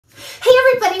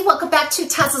back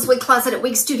to TAZS's Wig Closet at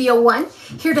Wig Studio One,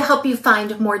 here to help you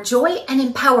find more joy and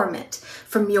empowerment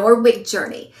from your wig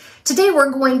journey. Today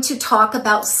we're going to talk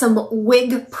about some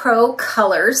Wig Pro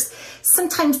colors.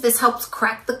 Sometimes this helps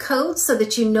crack the code so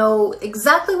that you know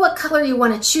exactly what color you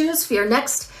want to choose for your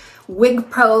next Wig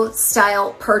Pro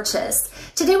style purchase.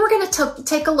 Today we're going to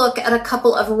take a look at a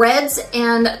couple of reds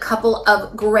and a couple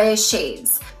of gray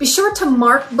shades. Be sure to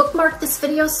bookmark this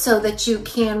video so that you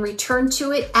can return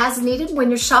to it as needed when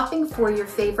you're shopping for your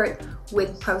favorite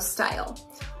Wig Pro style.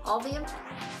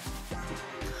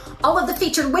 All of the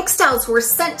featured wig styles were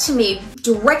sent to me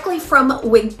directly from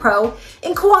Wig Pro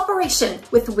in cooperation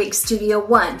with Wig Studio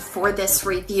One for this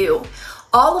review.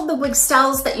 All of the wig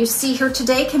styles that you see here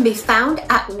today can be found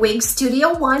at Wig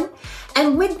Studio One,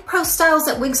 and Wig Pro styles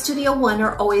at Wig Studio One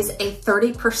are always a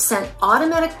 30%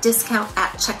 automatic discount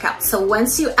at checkout. So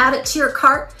once you add it to your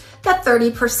cart, that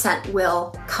 30%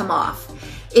 will come off.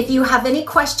 If you have any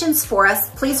questions for us,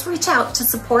 please reach out to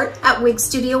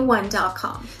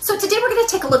support@wigstudio1.com. So today we're going to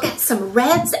take a look at some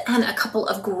reds and a couple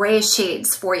of gray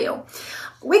shades for you.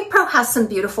 Wig Pro has some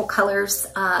beautiful colors.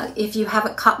 If you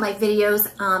haven't caught my videos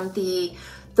on the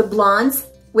blondes,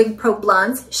 Wig Pro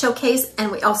Blondes showcase, and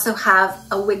we also have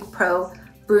a Wig Pro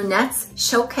Brunettes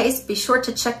showcase. Be sure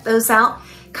to check those out.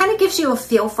 Kind of gives you a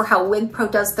feel for how Wig Pro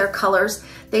does their colors.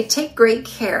 They take great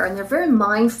care and they're very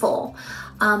mindful.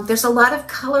 There's a lot of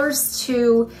colors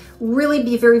to really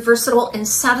be very versatile and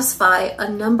satisfy a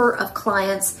number of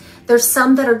clients. There's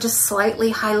some that are just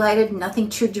slightly highlighted, nothing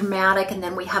too dramatic, and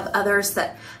then we have others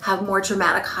that have more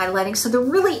dramatic highlighting. So there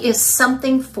really is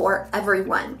something for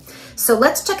everyone. So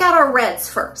let's check out our reds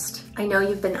first. I know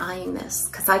you've been eyeing this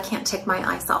because I can't take my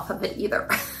eyes off of it either.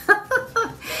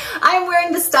 I'm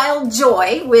wearing the style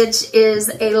Joy, which is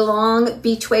a long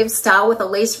beach wave style with a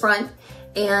lace front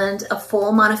and a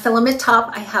full monofilament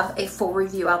top. I have a full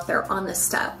review out there on this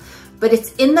style, but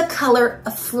it's in the color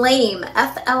Flame,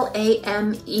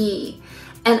 F-L-A-M-E.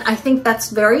 And I think that's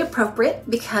very appropriate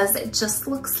because it just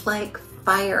looks like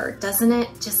fire, doesn't it?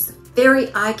 Just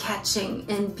very eye-catching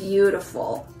and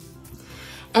beautiful.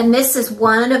 And this is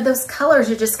one of those colors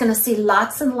you're just gonna see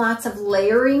lots and lots of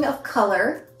layering of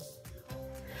color.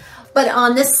 But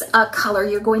on this color,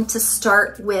 you're going to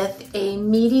start with a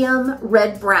medium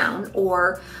red brown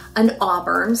or an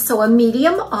auburn. So a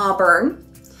medium auburn.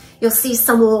 You'll see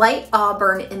some light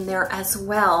auburn in there as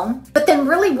well. But then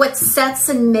really what sets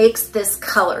and makes this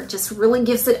color, just really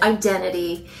gives it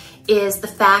identity, is the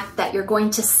fact that you're going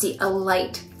to see a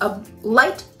light,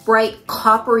 bright,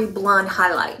 coppery blonde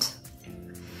highlight.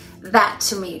 That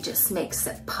to me just makes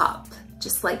it pop,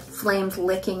 just like flames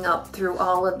licking up through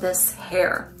all of this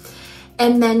hair.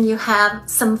 And then you have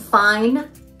some fine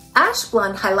ash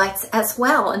blonde highlights as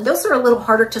well. And those are a little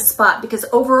harder to spot because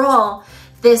overall,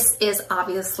 this is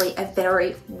obviously a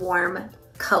very warm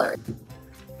color.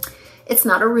 It's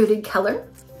not a rooted color.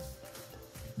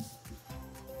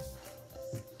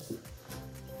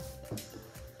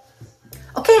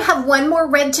 Okay, I have one more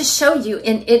red to show you,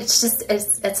 and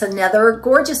it's another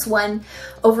gorgeous one.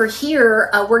 Over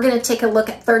here, we're gonna take a look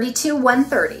at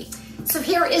 32-130. So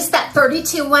here is that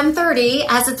 32-130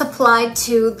 as it's applied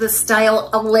to the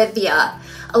style Olivia.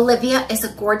 Olivia is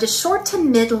a gorgeous short to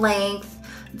mid-length,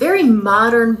 very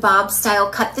modern bob style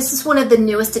cut. This is one of the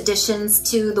newest additions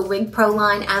to the Wig Pro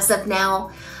line as of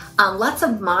now. Lots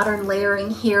of modern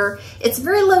layering here. It's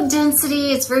very low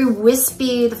density, it's very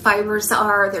wispy, the fibers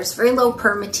are, there's very low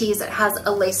permatease. It has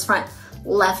a lace front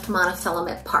left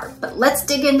monofilament part. But let's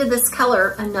dig into this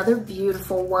color, another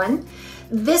beautiful one.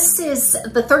 This is,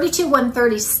 the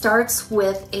 32-130 starts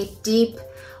with a deep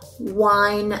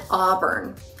wine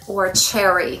auburn or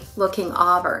cherry looking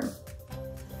auburn.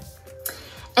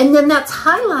 And then that's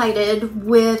highlighted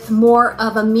with more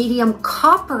of a medium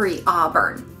coppery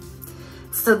auburn.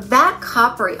 So that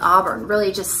coppery auburn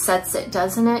really just sets it,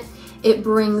 doesn't it? It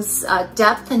brings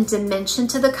depth and dimension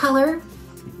to the color,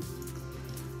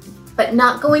 but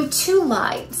not going too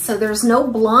light. So there's no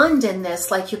blonde in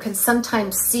this like you can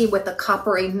sometimes see with the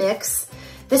coppery mix.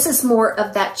 This is more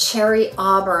of that cherry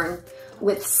auburn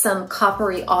with some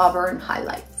coppery auburn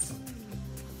highlights.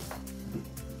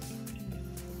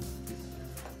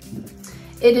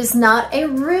 It is not a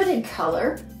rooted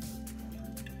color.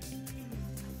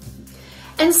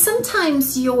 And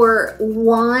sometimes your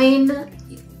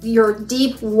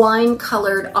deep wine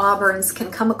colored auburns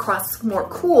can come across more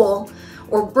cool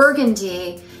or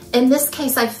burgundy. In this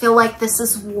case, I feel like this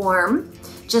is warm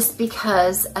just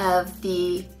because of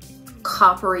the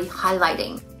coppery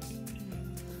highlighting.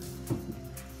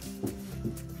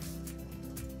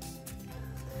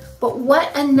 But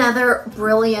what another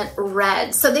brilliant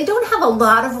red. So they don't have a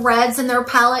lot of reds in their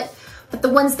palette, but the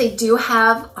ones they do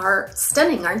have are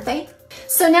stunning, aren't they?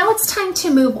 So now it's time to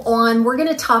move on. We're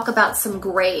gonna talk about some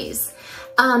grays.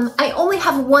 I only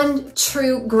have one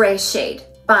true gray shade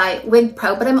by Wig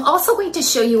Pro, but I'm also going to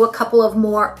show you a couple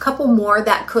more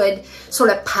that could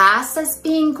sort of pass as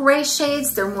being gray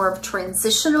shades. They're more of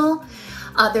transitional.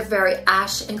 They're very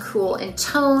ash and cool in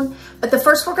tone. But the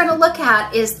first we're gonna look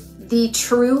at is the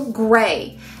true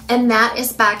gray, and that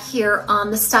is back here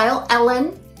on the style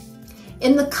Ellen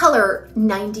in the color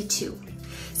 92.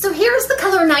 So here's the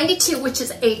color 92, which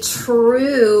is a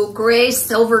true gray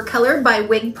silver color by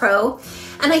Wig Pro.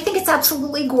 And I think it's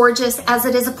absolutely gorgeous as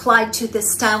it is applied to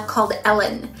this style called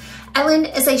Ellen. Ellen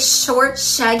is a short,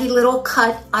 shaggy little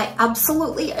cut. I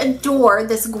absolutely adore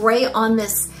this gray on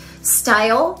this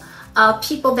style.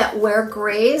 People that wear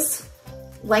grays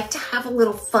like to have a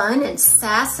little fun and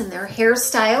sass in their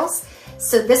hairstyles.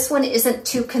 So this one isn't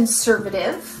too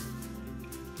conservative.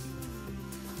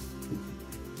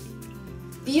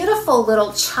 Beautiful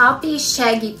little choppy,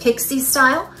 shaggy pixie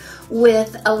style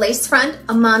with a lace front,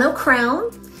 a mono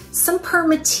crown, some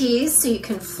permatease so you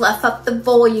can fluff up the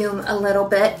volume a little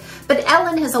bit. But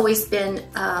Ellen has always been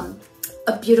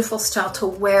a beautiful style to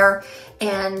wear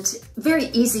and very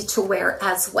easy to wear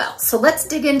as well. So let's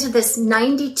dig into this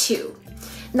 92.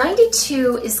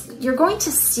 92 is, you're going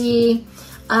to see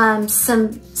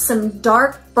some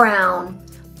dark brown,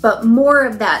 but more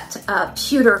of that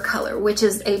pewter color, which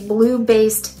is a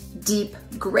blue-based deep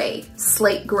gray,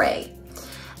 slate gray.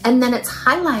 And then it's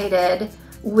highlighted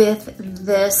with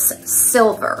this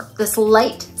silver, this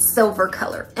light silver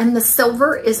color. And the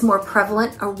silver is more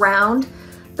prevalent around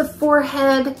the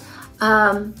forehead,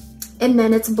 and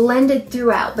then it's blended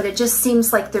throughout, but it just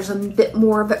seems like there's a bit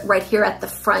more of it right here at the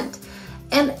front.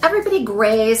 And everybody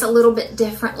grays a little bit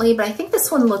differently, but I think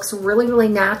this one looks really, really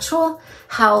natural,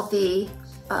 how the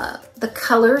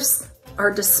colors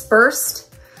are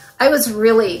dispersed. I was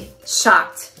really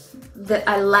shocked that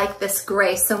I like this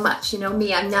gray so much. You know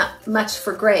me, I'm not much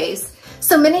for grays.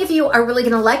 So many of you are really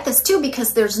gonna like this too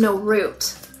because there's no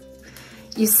root.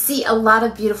 You see a lot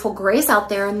of beautiful grays out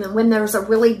there, and then when there's a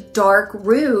really dark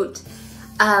root,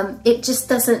 it just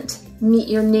doesn't meet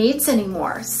your needs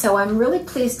anymore. So I'm really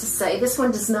pleased to say this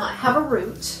one does not have a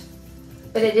root,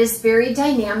 but it is very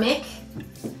dynamic.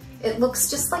 It looks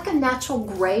just like a natural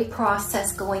gray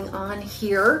process going on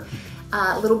here.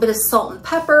 A little bit of salt and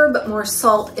pepper, but more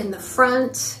salt in the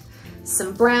front,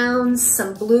 some browns,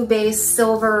 some blue-based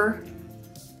silver,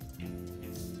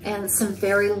 and some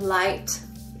very light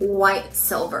white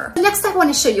silver. Next, I want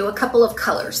to show you a couple of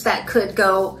colors that could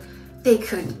go, they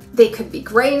could be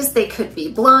grays, they could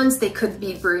be blondes, they could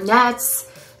be brunettes.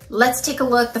 Let's take a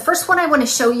look. The first one I want to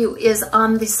show you is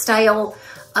on the style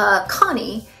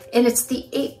Connie, and it's the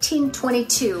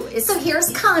 1822. So here's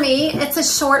Connie. It's a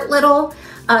short little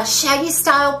shaggy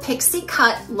style pixie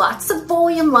cut, lots of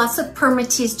volume, lots of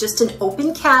permatease, just an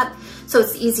open cap, so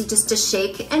it's easy just to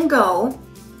shake and go,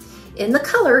 in the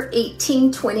color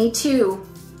 1822.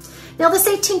 Now this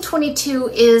 1822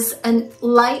 is a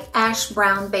light ash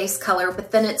brown base color,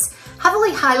 but then it's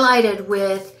heavily highlighted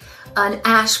with an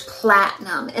ash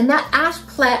platinum, and that ash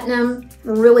platinum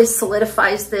really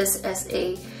solidifies this as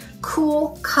a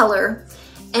cool color,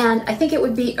 and I think it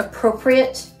would be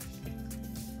appropriate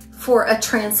for a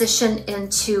transition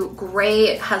into gray.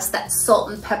 It has that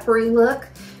salt and peppery look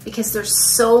because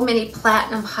there's so many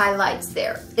platinum highlights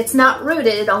there. It's not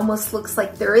rooted, it almost looks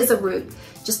like there is a root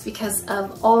just because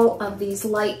of all of these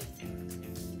light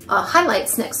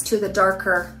highlights next to the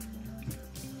darker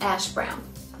ash brown.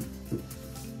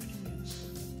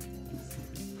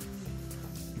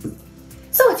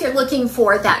 So if you're looking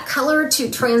for that color to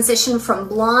transition from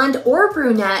blonde or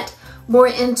brunette more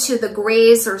into the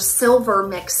grays or silver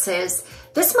mixes,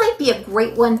 this might be a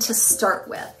great one to start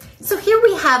with. So here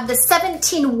we have the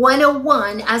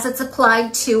 17101 as it's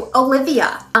applied to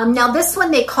Olivia. Now this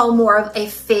one they call more of a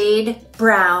fade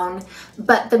brown,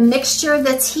 but the mixture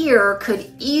that's here could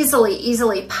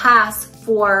easily pass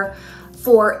for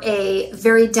a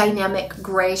very dynamic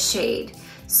gray shade.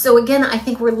 So again, I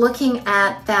think we're looking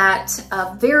at that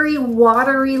very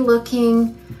watery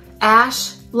looking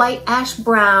ash, light ash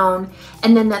brown,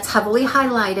 and then that's heavily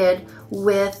highlighted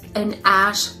with an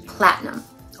ash platinum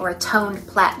or a toned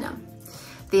platinum.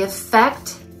 The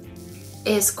effect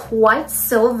is quite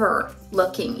silver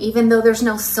looking, even though there's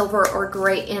no silver or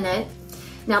gray in it.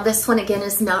 Now this one again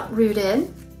is not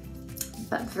rooted,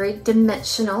 but very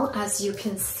dimensional, as you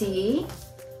can see.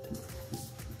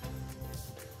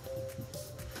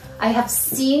 I have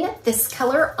seen this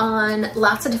color on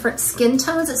lots of different skin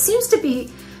tones. It seems to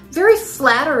be very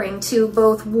flattering to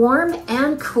both warm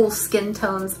and cool skin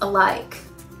tones alike.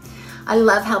 I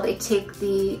love how they take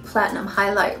the platinum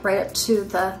highlight right up to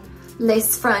the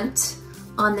lace front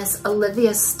on this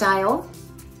Olivia style.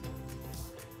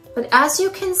 But as you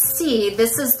can see,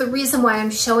 this is the reason why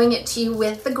I'm showing it to you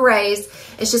with the grays.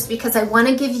 It's just because I want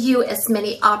to give you as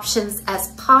many options as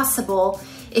possible.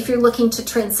 If you're looking to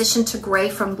transition to gray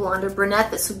from blonde or brunette,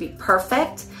 this would be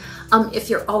perfect. If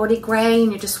you're already gray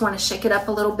and you just want to shake it up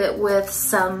a little bit with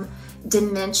some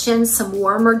dimension, some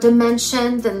warmer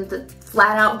dimension than the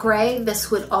flat out gray,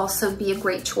 this would also be a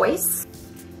great choice.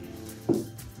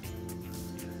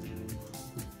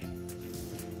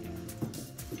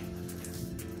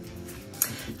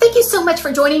 Thank you so much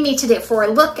for joining me today for a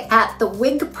look at the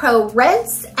WIG Pro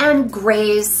Reds and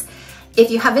Greys. If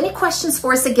you have any questions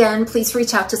for us, again, please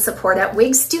reach out to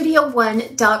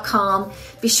support@wigstudio1.com.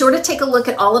 Be sure to take a look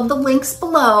at all of the links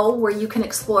below where you can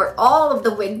explore all of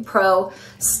the WIG Pro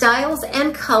styles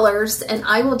and colors, and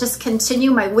I will just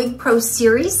continue my WIG Pro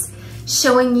series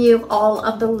showing you all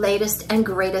of the latest and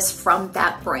greatest from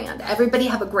that brand. Everybody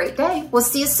have a great day. We'll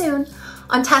see you soon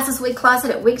on TAZSWIG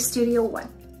Closet at Wig Studio 1.